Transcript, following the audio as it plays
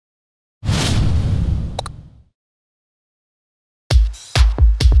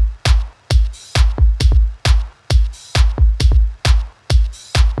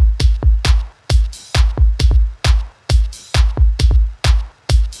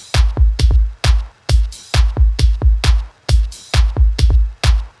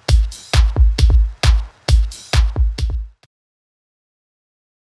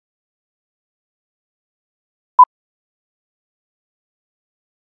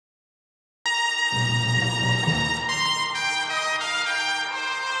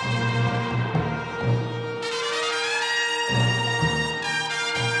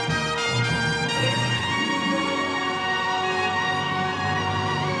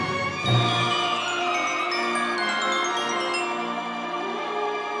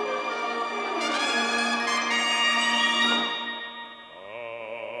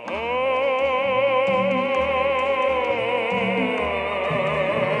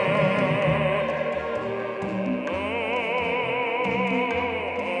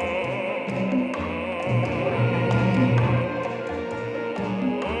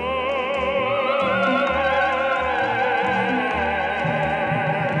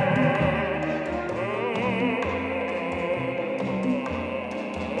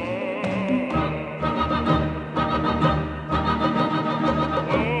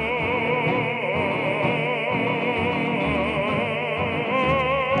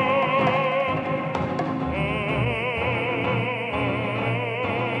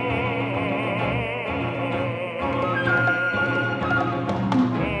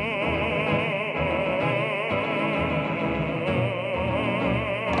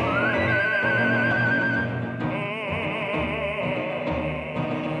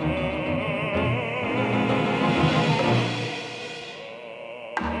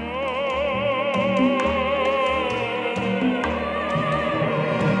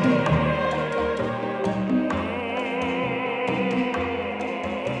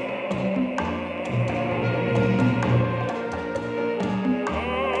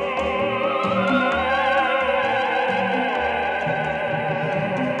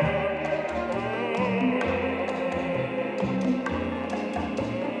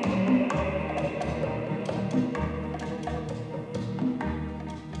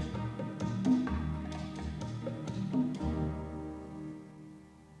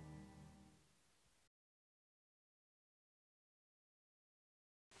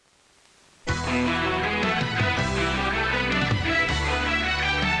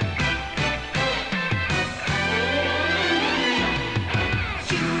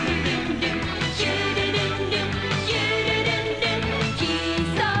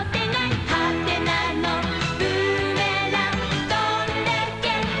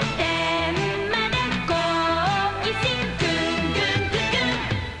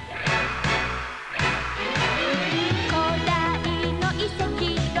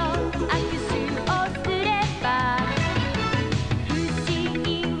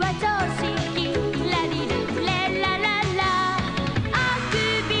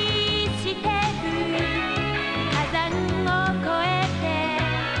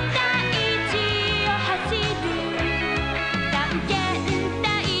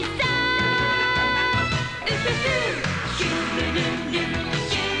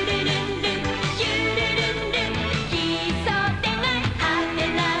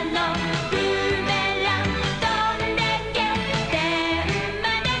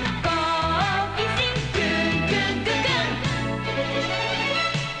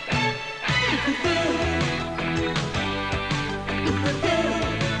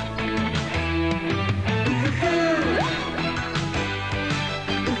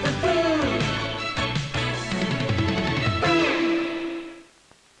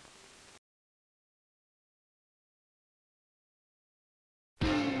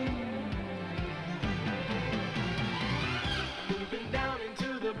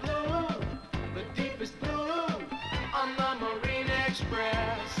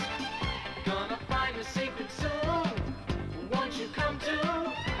Express. Gonna find the secret soon. Won't you come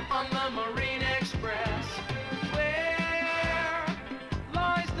too on the Marine Express? Where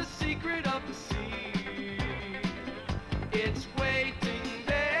lies the secret of the sea? It's waiting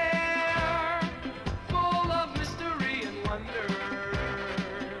there, full of mystery and wonder.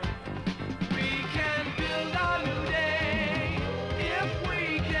 We can build a new day if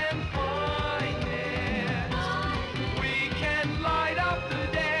we can find it. We can light up the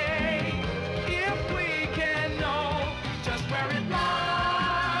day if we can know just where it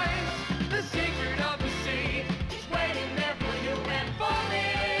lies. The secret of the sea is waiting there for you and for me.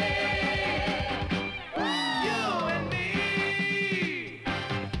 You and me.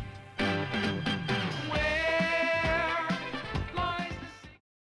 Where lies the sea?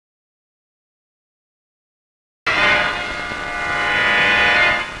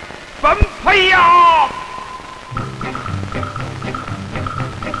 ヴァンパイアヴ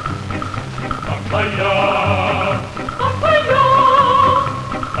ァンパイアヴァンパイア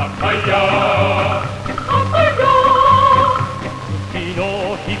ヴァンパイアヴァンパイア日の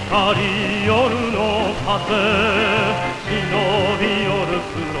光夜の風忍び寄る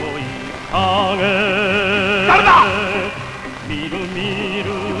黒い影誰だみるみる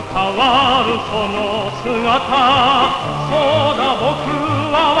変わるその姿そうだ僕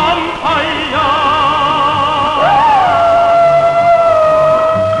はヴァンパイア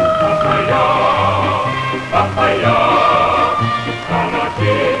ヴァンパイア悲し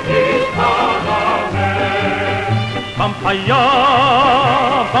き定めヴァンパイア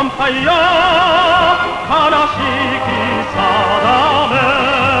ヴァンパイア悲しき定め